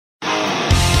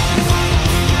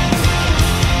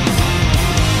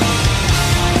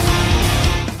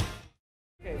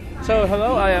So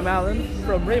hello, I am Alan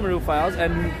from Reimaru Files,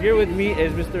 and here with me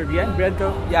is Mr.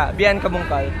 Bianco. Yeah, Bien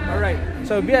Kamunkal. All right.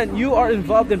 So Bien, you are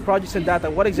involved in Project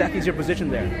Xandata. What exactly is your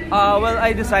position there? Well,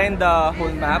 I designed the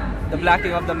whole map, the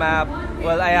blocking of the map.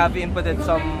 Well, I have inputted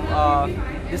some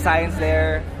designs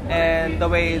there and the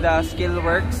way the skill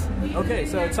works. Okay,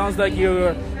 so it sounds like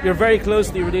you're very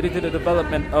closely related to the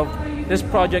development of this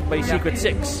project by Secret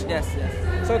 6. Yes, yes.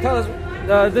 So tell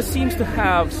us, this seems to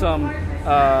have some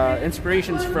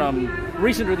inspirations from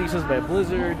recent releases by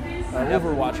Blizzard,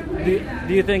 Overwatch.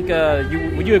 Do you think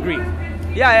would you agree?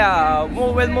 Yeah.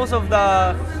 Well, most of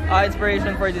the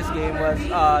inspiration for this game was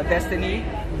Destiny.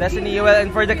 Well,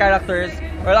 and for the characters,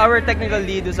 well, our technical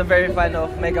lead is a very fan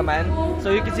of Mega Man,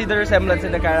 so you can see the resemblance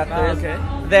in the characters. Okay.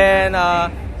 Then,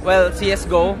 well,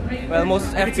 CS:GO. Well, most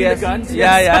FPS. The guns,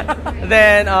 yeah.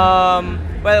 Then,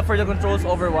 well, for the controls,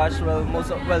 Overwatch. Well,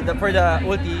 for the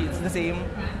ulti, it's the same.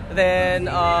 Then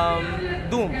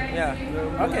Doom, yeah.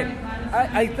 Okay,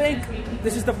 I think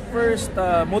this is the first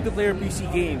multiplayer PC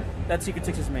game that Secret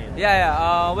 6 has made.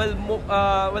 Yeah.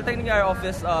 Well, technically our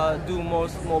office do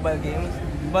most mobile games,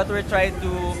 but we're trying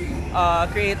to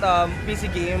create a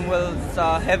PC game. Well, it's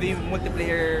a heavy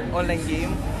multiplayer online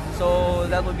game, so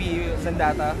that would be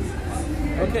Xandata.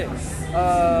 Okay,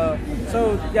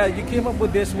 so yeah, you came up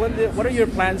with this. What are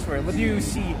your plans for it? What do you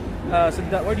see?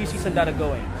 Where do you see Xandata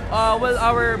going? Well,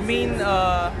 our main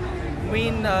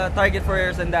target for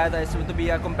Xandata is to be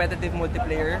a competitive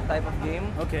multiplayer type of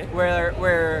game. Okay.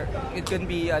 Where it can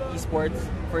be at esports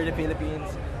for the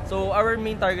Philippines. So our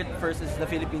main target first is the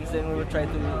Philippines, then we will try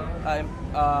to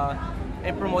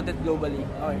and promote it globally.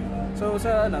 Okay. So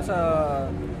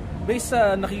based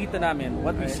sa nakikita namin,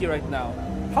 what we see right now,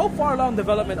 how far along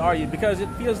development are you? Because it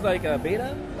feels like a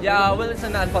beta. Yeah, well, it's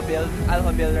an alpha build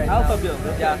right now. Alpha build.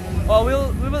 Okay. Yeah. Well,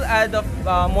 we will add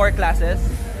more classes.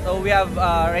 So we have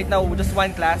right now just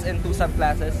one class and 2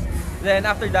 subclasses. Then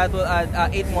after that, we'll add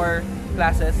 8 more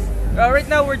classes. Right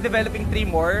now we're developing 3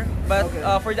 more, but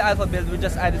okay. For the alpha build, we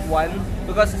just added 1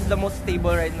 because it's the most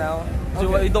stable right now. So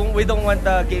okay. we don't want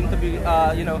the game to be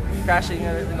crashing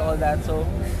and all that. So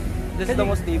this is the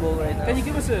most stable right now. Can you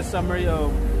give us a summary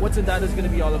of what Xandata is going to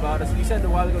be all about? As you said a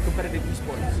while ago, competitive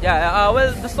esports. Yeah,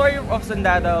 well, the story of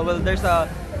Xandata, well, there's a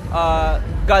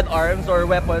god arms or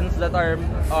weapons that are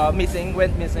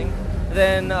went missing.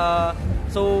 Then,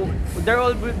 so there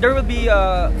will be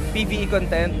PvE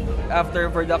content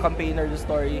for the campaign or the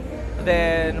story.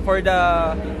 Then for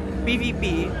the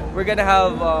PvP, we're gonna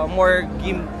have more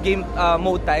game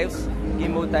mode types.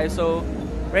 So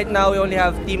right now we only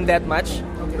have team deathmatch.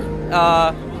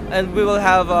 And we will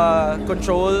have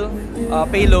control,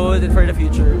 payload for the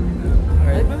future.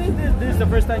 Right. I believe this is the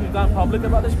first time you've gone public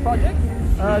about this project.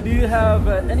 Do you have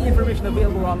any information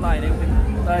available online?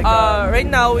 Like, right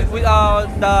now,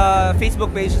 the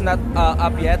Facebook page is not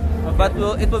up yet, okay. but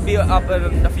it will be up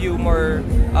in a few more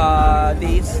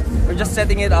days. We're just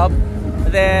setting it up.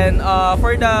 Then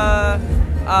for the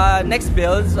next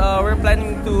builds, we're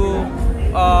planning to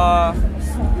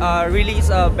release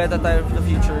a beta type in the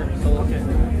future. So okay,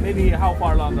 maybe how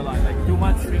far along the line? Like 2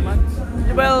 months, 3 months?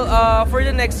 Well, for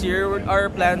the next year, our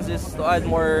plans is to add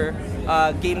more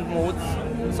game modes.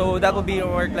 So that will be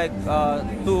work like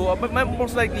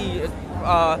most likely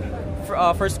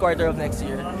first quarter of next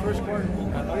year. First quarter.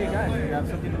 Okay, guys, we have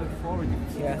something to look forward to.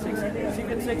 Yeah.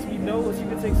 Secret 6, we know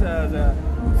Secret 6 as a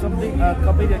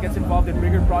company that gets involved in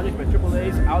bigger projects by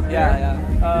AAA's out there.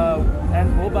 Yeah.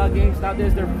 And mobile games. Now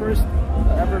there's their first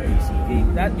ever PC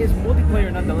game that is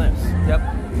multiplayer nonetheless.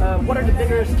 Yep. What are the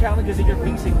biggest challenges that you're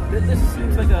facing? This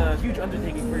seems like a huge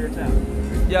undertaking for your town.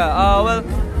 Yeah.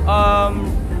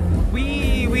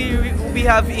 We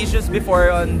have issues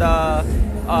before on the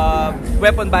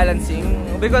weapon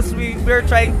balancing because we're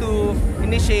trying to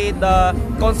initiate the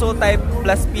console type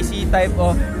plus PC type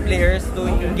of players to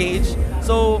engage.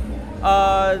 So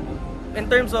in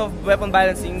terms of weapon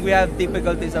balancing, we have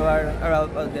difficulties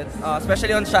around it,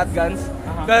 especially on shotguns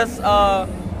because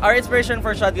our inspiration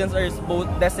for shotguns is both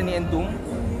Destiny and Doom.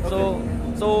 Okay.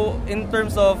 So in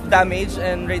terms of damage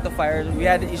and rate of fire, we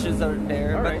had issues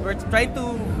there, but we're trying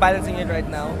to balancing it right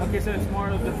now. Okay, so it's more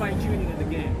of the fine tuning in the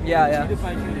game. Yeah. The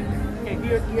fine tuning. Okay,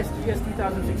 here at ESGS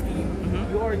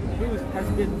 2016, your booth has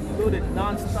been loaded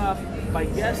non-stop by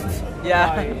guests,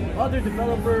 by other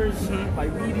developers, by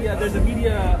media. There's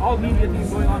all media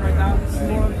teams going on right now.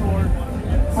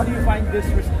 4-on-4. How do you find this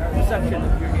reception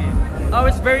of your game? Oh,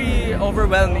 it's very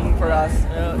overwhelming for us,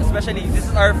 especially this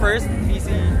is our first PC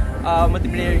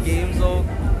multiplayer game, so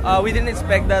we didn't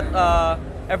expect that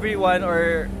everyone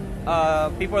or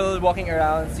people walking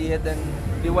around see it and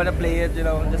they want to play it. It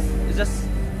just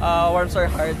warms our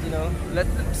heart,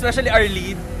 especially our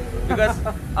lead because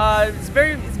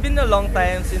it's been a long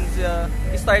time since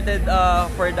we started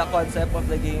for the concept of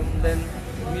the game. Then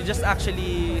we just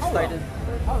actually started.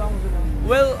 How long was it?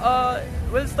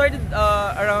 Well, started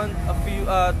around a few.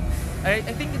 I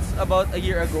think it's about a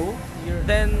year ago.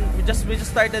 Then we just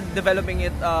started developing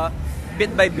it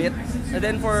bit by bit. And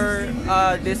then for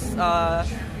this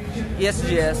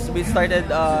ESGS, we started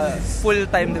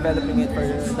full-time developing it for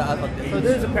the alpha. So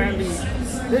this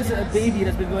is a baby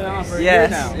that's been going on for a year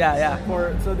now. Yeah.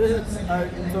 So this is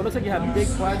so it looks like you have big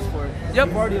plans for it. Yep.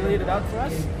 You've already laid it out for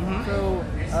us. So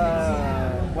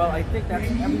well, I think that's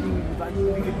everything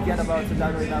we could get about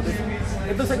Xandata right now.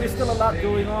 It looks like there's still a lot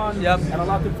going on and a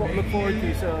lot to look forward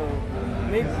to. So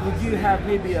would you have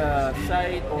maybe a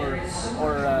site or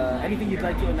anything you'd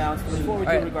like to announce to look forward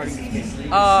to regarding this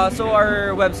game? So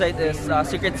our website is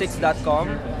secret6.com,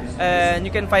 and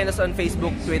you can find us on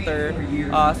Facebook, Twitter.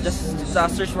 Just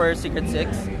search for Secret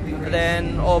 6.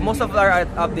 Then most of our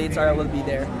updates will be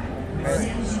there.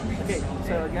 Right. Okay,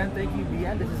 so again, thank you,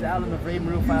 Bian. This is Alan of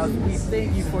Reimaru Files. We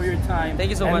thank you for your time. Thank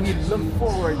you so much. And we look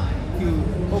forward to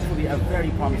hopefully a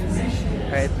very promising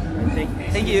game. Right. Thank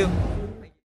you. Thank you.